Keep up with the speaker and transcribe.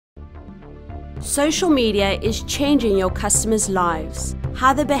Social media is changing your customers' lives,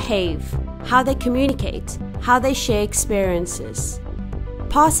 how they behave, how they communicate, how they share experiences.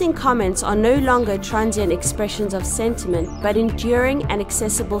 Passing comments are no longer transient expressions of sentiment, but enduring and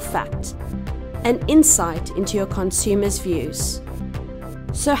accessible fact, an insight into your consumers' views.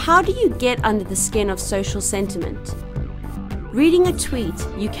 So how do you get under the skin of social sentiment? Reading a tweet,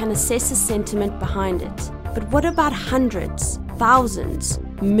 you can assess the sentiment behind it. But what about hundreds, thousands,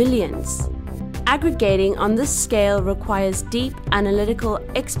 millions? Aggregating on this scale requires deep analytical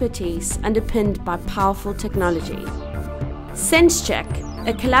expertise underpinned by powerful technology. SentsCheck,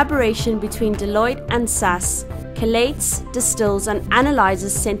 a collaboration between Deloitte and SAS, collates, distills, and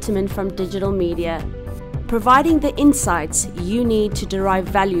analyzes sentiment from digital media, providing the insights you need to derive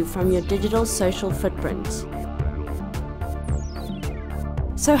value from your digital social footprint.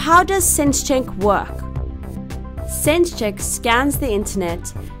 So how does SentsCheck work? SentsCheck scans the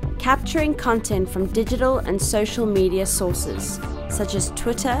internet, capturing content from digital and social media sources, such as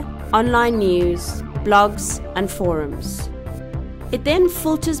Twitter, online news, blogs, and forums. It then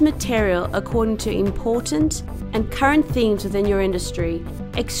filters material according to important and current themes within your industry,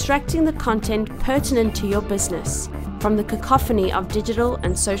 extracting the content pertinent to your business from the cacophony of digital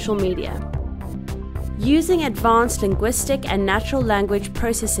and social media. Using advanced linguistic and natural language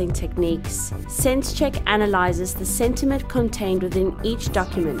processing techniques, SentsCheck analyzes the sentiment contained within each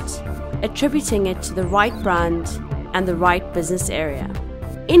document, attributing it to the right brand and the right business area.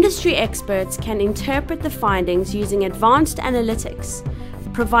 Industry experts can interpret the findings using advanced analytics,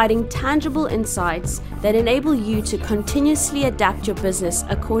 providing tangible insights that enable you to continuously adapt your business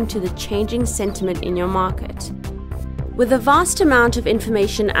according to the changing sentiment in your market. With a vast amount of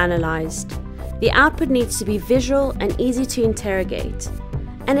information analyzed, the output needs to be visual and easy to interrogate.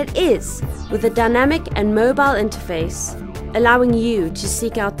 And it is, with a dynamic and mobile interface, allowing you to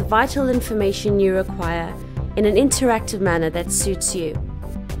seek out the vital information you require in an interactive manner that suits you.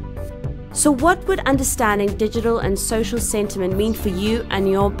 So what would understanding digital and social sentiment mean for you and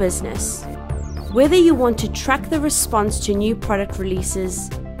your business? Whether you want to track the response to new product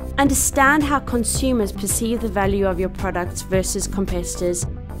releases, understand how consumers perceive the value of your products versus competitors,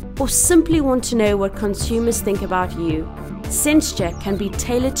 or simply want to know what consumers think about you, SentsCheck can be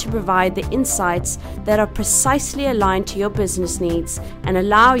tailored to provide the insights that are precisely aligned to your business needs and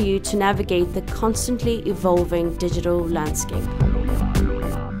allow you to navigate the constantly evolving digital landscape.